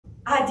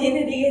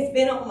identity has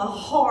been on my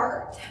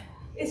heart,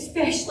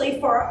 especially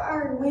for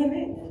our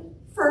women,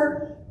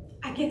 for,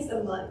 I guess,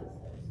 a month.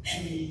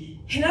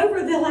 And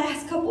over the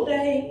last couple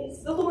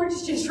days, the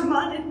Lord's just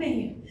reminded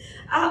me,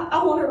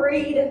 I want to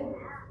read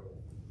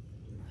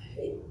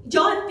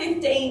John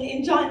 15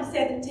 and John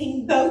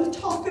 17 both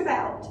talk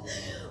about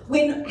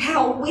when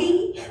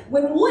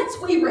once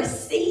we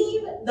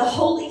receive the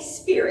Holy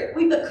Spirit,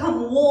 we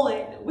become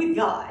one with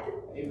God.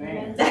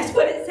 Amen. That's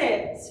what it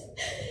says.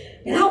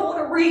 And I want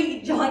to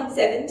read John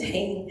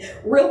 17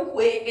 real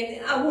quick,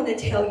 and I want to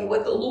tell you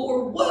what the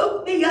Lord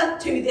woke me up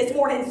to this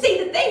morning. See,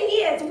 the thing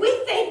is, we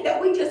think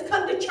that we just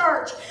come to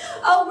church.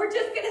 Oh, we're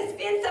just going to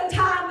spend some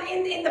time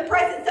in the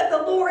presence of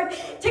the Lord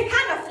to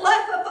kind of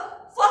fluff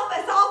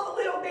us off a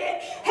little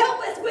bit, help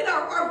us with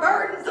our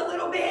burdens a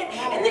little bit,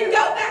 and then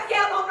go back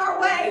out on our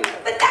way.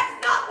 But that's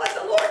not what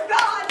the Lord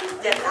God's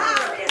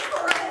desire is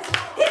for us.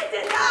 His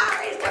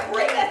desire is to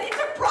bring us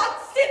into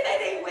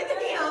proximity with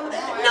Him,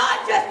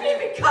 not just to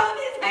become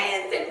His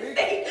hands and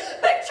feet.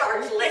 But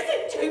church,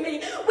 listen to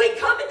me. We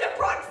come into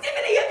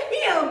proximity of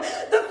Him.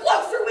 The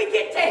closer we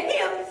get to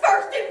Him,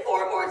 first and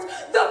foremost,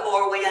 the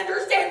more we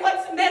understand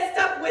what's messed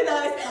up with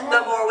us.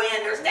 The more we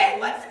understand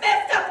what's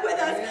messed up with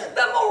us,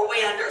 the more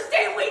we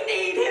understand we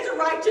need His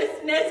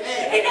righteousness.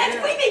 And as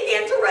we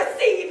begin to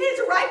receive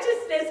His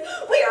righteousness,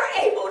 we are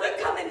able to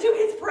come into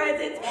His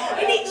presence,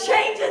 and He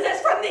changes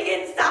us from the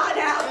inside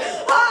out.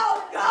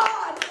 Oh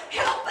God,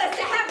 help us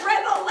to have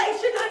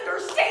revelation,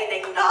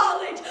 understanding,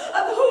 knowledge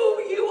of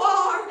who You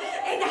are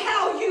and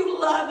how You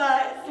love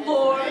us,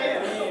 Lord.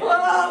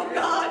 Oh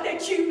God,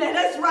 that You met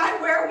us right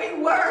where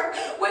we were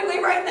when we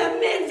were in the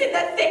midst, in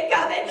the thick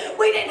of it.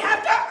 We didn't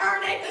have to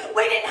earn it.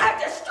 We didn't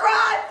have to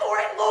strive for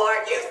it, Lord.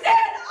 You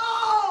said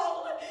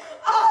all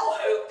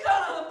who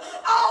come,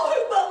 all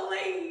who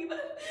believe.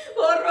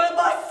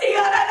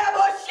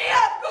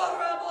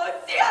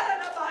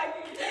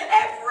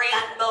 Every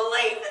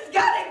unbelief has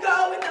got to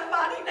go in the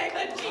mighty name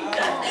of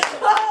Jesus.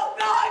 Oh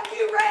God,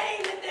 You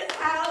reign in this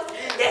house.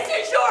 This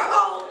is Your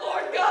home,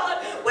 Lord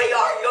God. We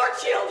are Your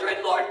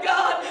children, Lord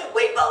God.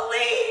 We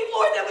believe,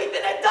 Lord, that we've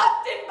been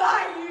adopted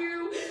by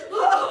You.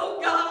 Oh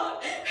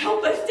God,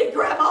 help us to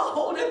grab a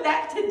hold of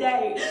that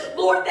today.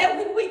 Lord, that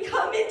when we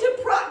come into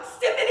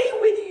proximity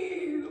with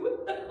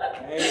You,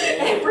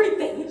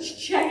 everything is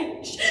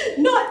changed.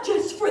 Not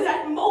just for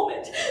that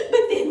moment,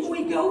 but then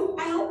we go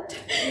out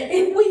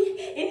and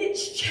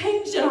it's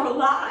changed in our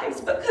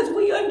lives because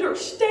we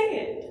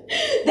understand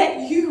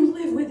that You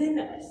live within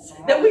us,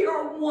 that we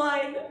are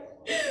one.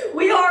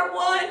 We are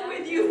one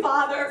with You,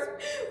 Father.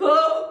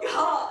 Oh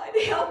God,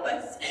 help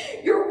us.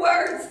 Your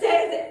word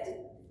says it.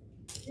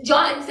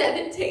 John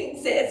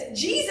 17 says,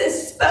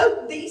 Jesus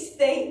spoke these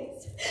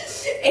things,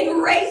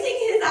 and raising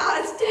His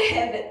eyes to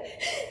heaven,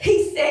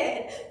 He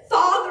said,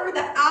 Father,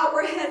 the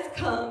hour has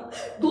come.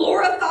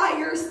 Glorify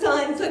Your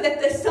Son so that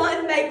the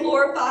Son may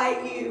glorify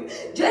You,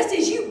 just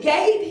as You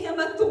gave Him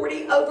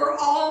authority over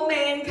all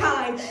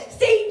mankind.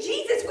 See,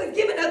 Jesus was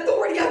given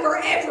authority over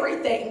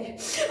everything,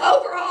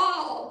 over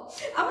all.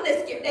 I'm going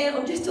to skip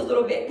down just a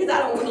little bit because I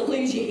don't want to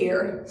lose you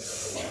here.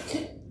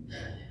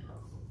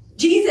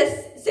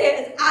 Jesus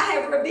says, I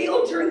have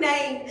revealed Your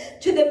name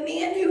to the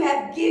men who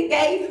have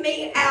gave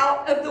Me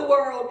out of the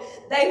world.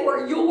 They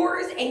were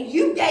Yours, and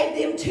You gave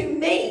them to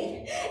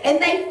Me,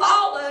 and they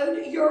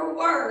followed Your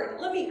word.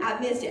 I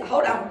missed it.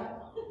 Hold on.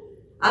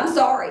 I'm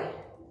sorry.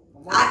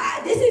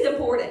 This is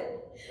important.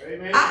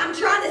 I'm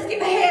trying to skip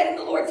ahead, and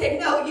the Lord said,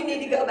 no, you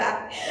need to go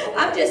back.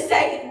 I'm just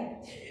saying.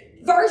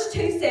 Verse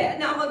 2 said,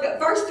 now I'm going to go.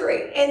 Verse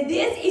 3, and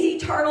this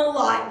is eternal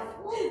life,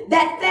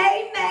 that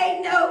they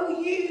may know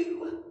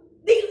You,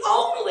 the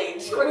only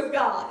true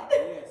God,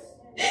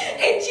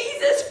 and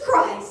Jesus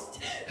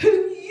Christ,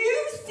 whom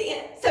You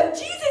sent. So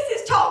Jesus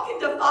is talking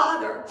to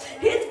Father,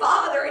 His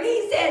Father, and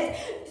He says,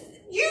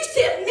 You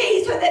sent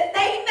Me so that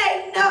they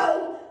may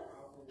know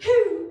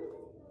who?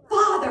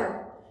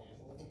 Father.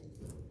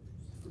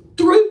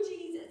 Through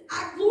Jesus,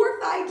 I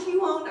glorified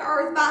You on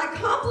earth by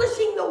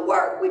accomplishing the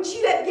work which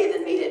You have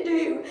given Me to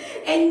do.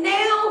 And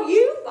now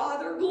You,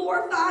 Father,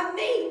 glorify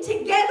Me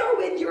together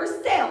with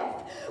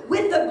Yourself,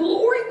 with the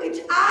glory which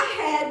I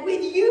had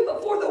with You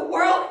before the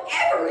world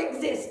ever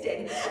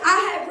existed.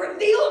 I have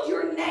revealed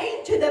Your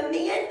name to the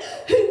men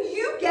whom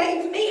You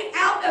gave Me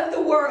out of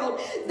the world.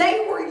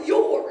 They were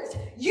Yours.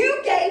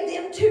 You gave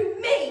them to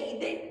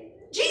Me.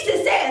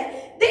 Jesus says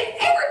that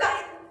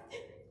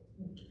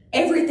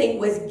everything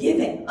was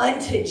given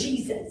unto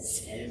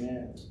Jesus.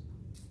 Amen.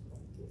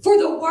 For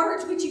the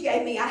words which You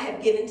gave Me, I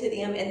have given to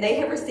them, and they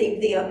have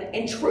received them,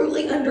 and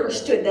truly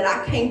understood that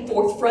I came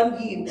forth from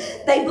You.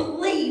 They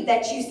believe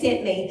that You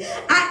sent Me.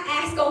 I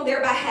ask on their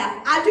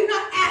behalf. I do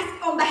not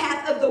ask on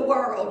behalf of the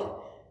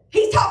world.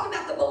 He's talking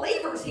about the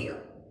believers here.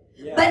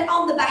 Yeah. But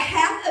on the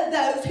behalf of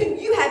those whom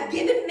You have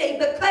given Me,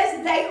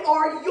 because they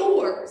are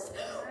Yours.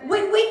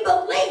 When we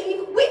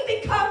believe, we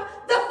become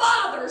the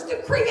fathers,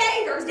 the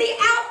creators, the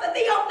Alpha,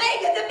 the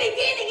Omega, the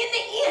beginning and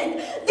the end,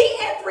 the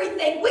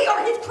everything. We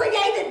are His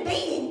created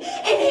being.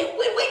 And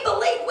when we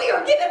believe, we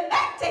are given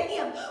back to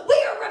Him. We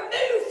are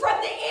removed from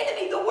the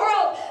enemy, the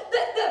world,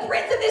 the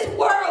this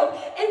world,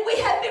 and we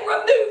have been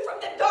removed from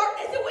the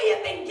darkness, and we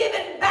have been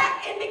given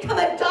back and become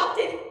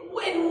adopted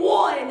in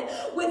one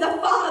with the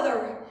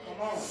Father.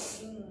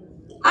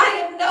 I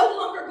am no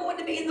longer going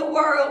to be in the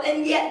world,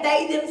 and yet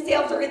they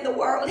themselves are in the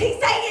world. He's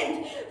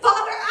saying,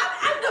 Father,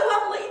 I know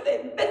I'm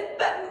leaving,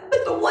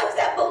 but the ones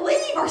that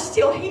believe are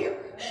still here.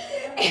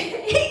 And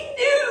he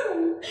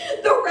knew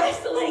the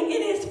wrestling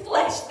in his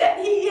flesh that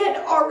he had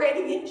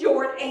already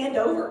endured and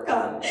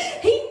overcome.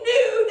 He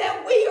knew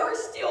that we are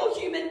still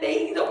human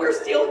beings, that we're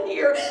still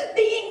here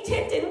being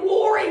tempted,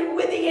 warring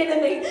with the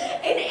enemy.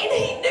 And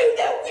he knew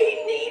that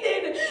we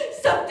needed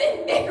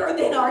something bigger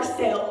than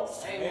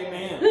ourselves.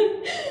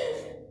 Amen.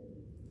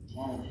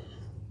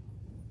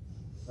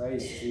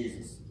 Praise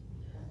Jesus.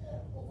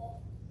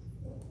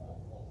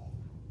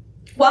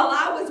 While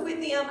I was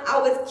with them, I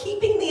was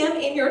keeping them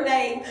in your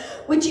name,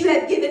 which you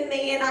have given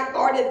me, and I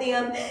guarded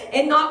them,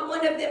 and not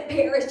one of them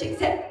perished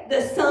except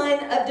the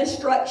son of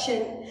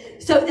destruction,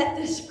 so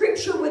that the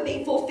scripture would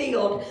be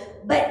fulfilled.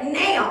 But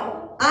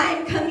now I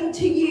am coming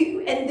to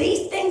you, and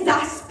these things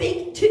I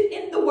speak to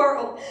in the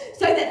world,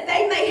 so that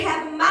they may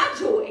have my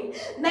joy,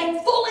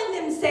 made full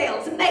in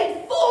themselves,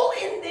 made full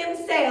in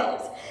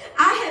themselves.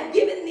 I have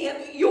given them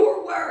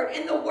your word,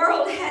 and the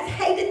world has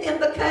hated them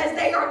because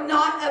they are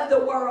not of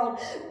the world,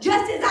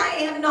 just as I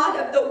am not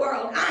of the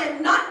world. I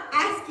am not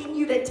asking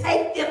you to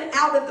take them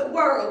out of the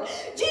world.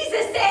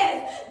 Jesus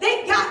says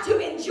they've got to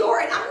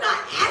endure it. I'm not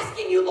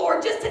asking you,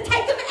 Lord, just to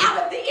take them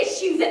out of the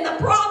issues and the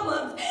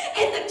problems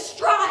and the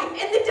strife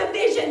and the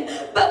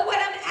division. But what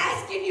I'm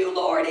asking you,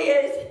 Lord,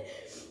 is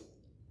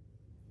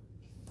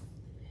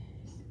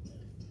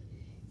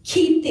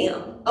keep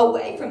them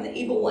away from the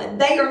evil one.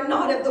 They are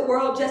not of the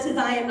world, just as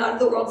I am not of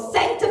the world.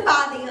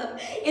 Sanctify them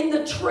in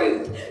the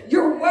truth.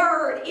 Your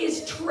word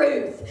is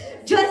truth.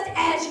 Just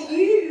as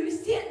you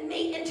sent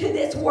me into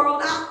this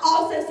world, I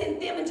also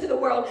sent them into the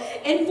world.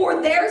 And for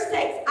their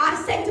sakes,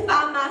 I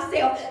sanctify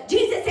myself.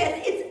 Jesus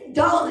says it's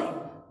done.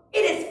 It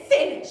is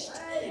finished.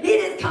 It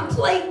is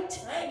complete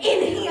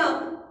in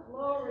him.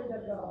 Glory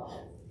to God.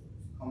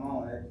 Come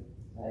on, Ed.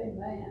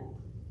 Amen.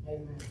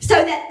 So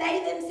that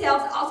they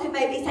themselves also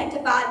may be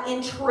sanctified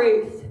in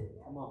truth.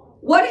 Come on.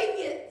 What are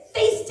you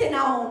feasting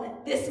on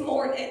this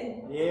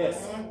morning?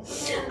 Yes.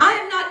 I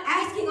am not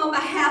asking on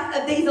behalf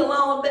of these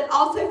alone, but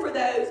also for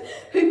those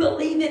who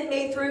believe in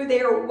me through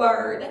their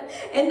word,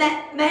 and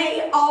that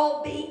may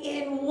all be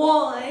in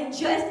one,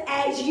 just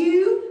as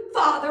you,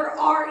 Father,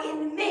 are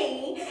in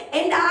me,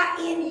 and I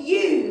in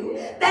you,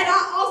 that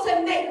I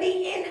also may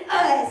be in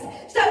us,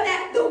 so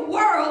that the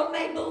world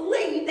may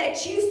believe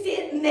that you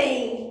sent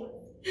me.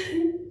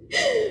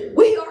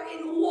 We are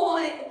in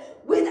one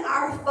with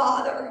our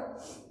Father.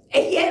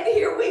 And yet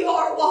here we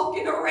are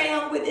walking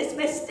around with this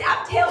mistake.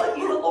 I'm telling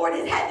you, the Lord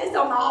has had this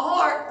on my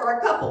heart for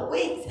a couple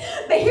weeks.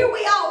 But here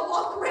we all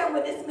walk around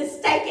with this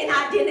mistaken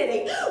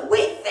identity.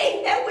 We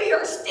think that we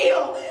are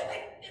still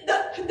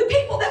the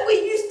people that we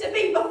used to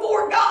be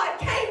before God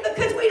came,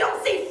 because we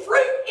don't see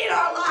fruit in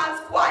our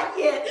lives quite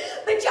yet.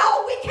 But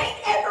y'all, we can't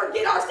ever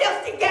get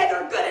ourselves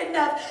together good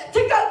enough to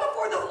go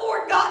before the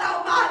Lord God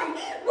Almighty.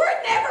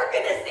 We're never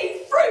going to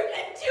see fruit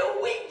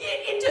until we get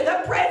into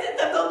the presence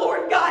of the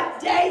Lord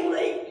God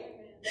daily.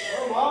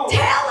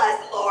 Tell us,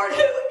 Lord,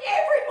 who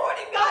every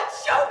morning, God,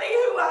 show me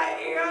who I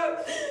am,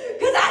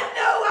 because I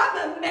know I'm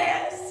a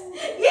mess.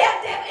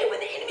 Yeah, and when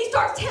the enemy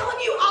starts telling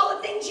you all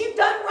the things you've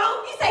done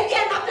wrong, you say,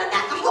 yeah, and I've done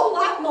that and a whole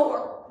lot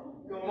more.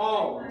 Come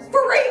on.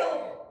 For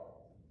real.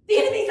 The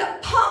enemy's a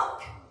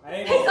punk.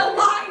 Amen. He's a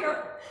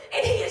liar,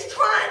 and he is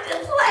trying to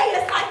play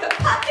us like a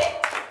puppet.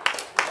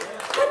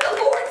 But the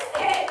Lord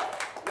said,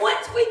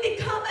 once we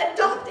become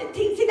adopted,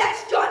 see,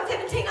 that's John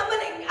 17. I'm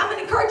going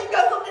to encourage you to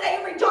go home today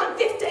and read John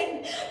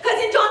 15. Because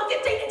in John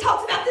 15, it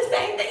talks about the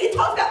same thing. It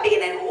talks about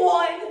being in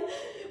one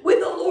with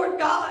the Lord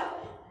God.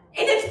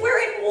 And if we're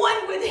in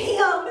one with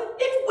him,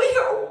 if we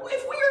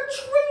are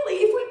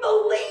truly, if we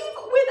believe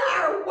with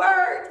our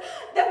words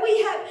that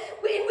we have,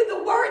 and with the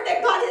word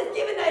that God has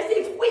given us,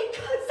 if we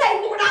could say,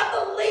 Lord, I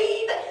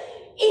believe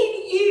in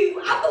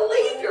you, I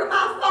believe you're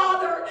my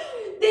Father,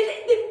 then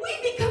we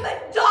become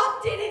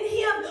adopted in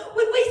him.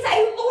 When we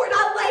say, Lord,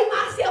 I lay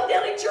myself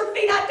down at your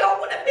feet, I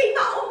don't want to be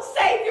my own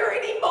Savior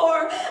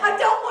anymore. I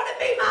don't want to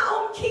be my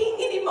own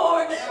King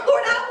anymore.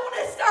 Lord, I want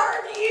to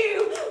serve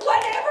you.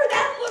 Whatever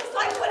that looks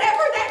like,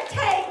 whatever that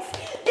takes,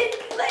 then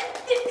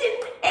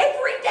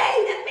every day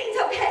that means,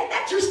 okay,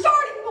 that's your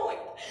starting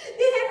point.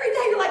 Then every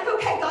day you're like,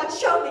 okay, God,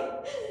 show me.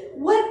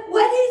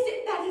 What is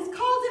it that is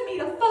causing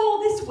me to fall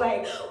this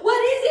way?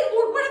 What is it,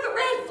 Lord? What are the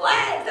red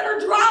flags that are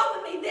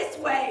drawing me this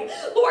way?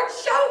 Lord,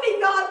 show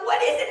me, God, what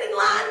isn't in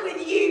line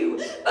with you?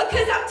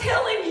 Because I'm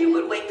telling you,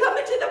 when we come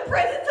into the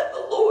presence of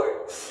the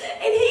Lord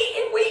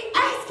and we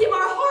ask him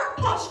our heart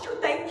posture,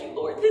 thank you,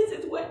 Lord, this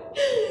is what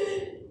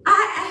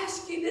I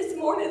ask you this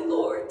morning,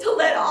 Lord, to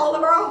let all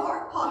of our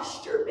heart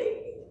posture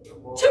be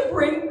to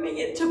bring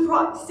me into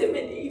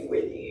proximity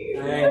with you.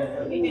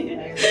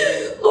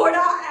 Amen. Lord,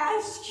 I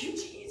ask you,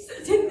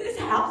 Jesus, in this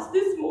house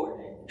this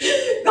morning,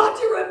 God,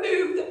 to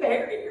remove the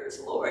barriers,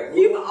 Lord. Lord.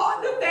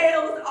 The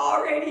veil's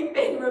already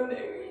been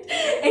removed.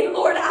 And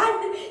Lord,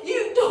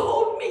 you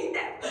told me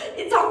that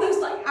it's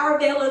almost like our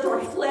veil is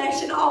our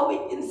flesh and all we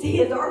can see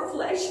is our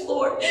flesh,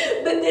 Lord.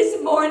 But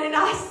this morning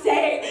I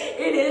say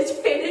it is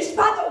finished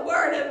by the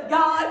word of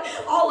God.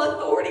 All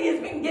authority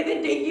has been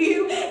given to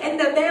you and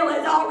the veil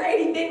has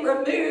already been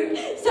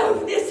removed.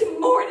 So this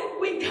morning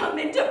we come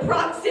into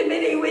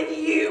proximity with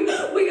you.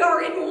 We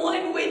are in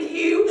one with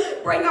you.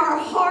 Bring our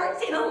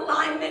hearts in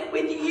alignment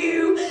with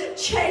you.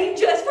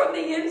 Change us from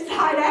the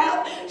inside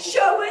out.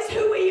 Show us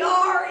who we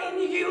are in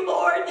you,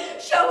 Lord.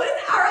 Show us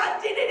our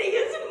identity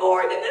is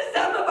more than the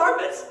sum of our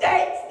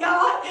mistakes,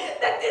 God.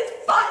 That this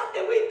fight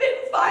that we've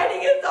been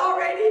fighting has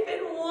already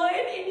been won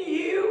in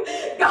you.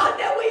 God,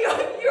 that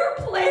your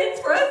plans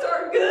for us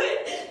are good,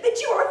 that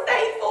you are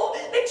faithful,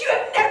 that you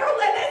have never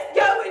let us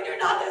go, and you're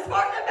not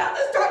about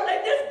to start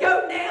letting us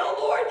go now,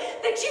 Lord.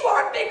 That you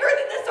are bigger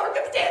than the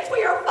circumstance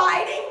we are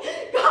fighting.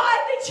 God,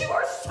 that you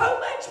are so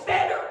much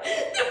better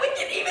than we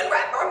can even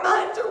wrap our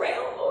minds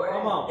around, Lord.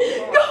 Come on.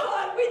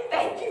 God, we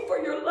thank you for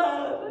your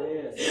love.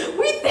 Yes.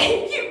 We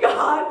thank you,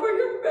 God, for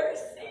your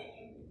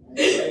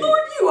mercy.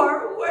 Lord, you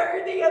are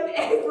worthy of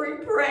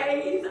every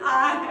praise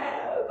I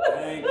have.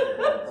 Thank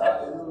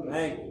you.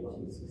 Thank you.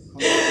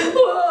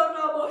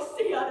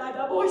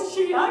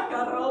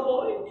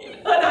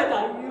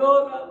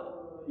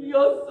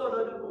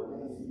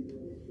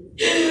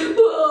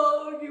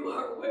 Oh, you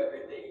are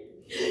worthy.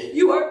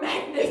 You are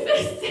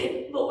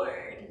magnificent,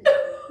 Lord.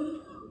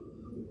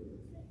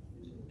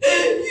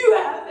 You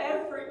have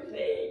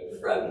everything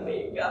from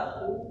me,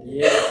 God.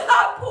 Yes.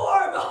 I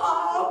poured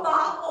all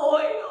my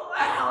oil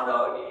out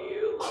on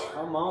you.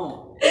 Come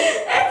on.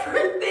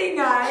 Everything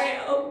I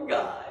am,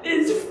 God,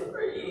 is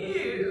for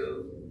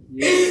you.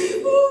 Yes.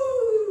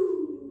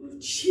 Ooh,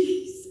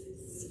 Jesus.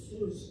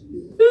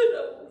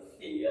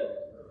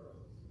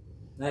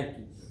 Thank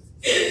you.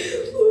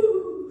 Ooh.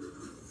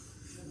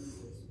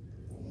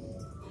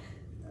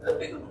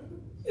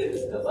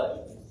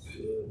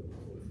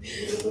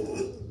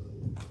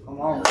 Come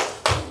on.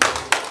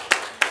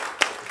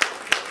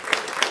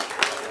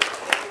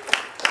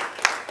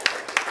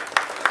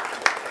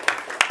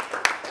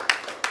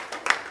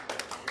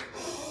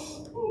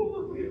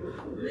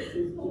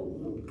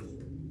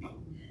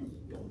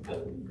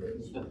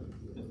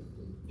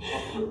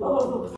 Oh.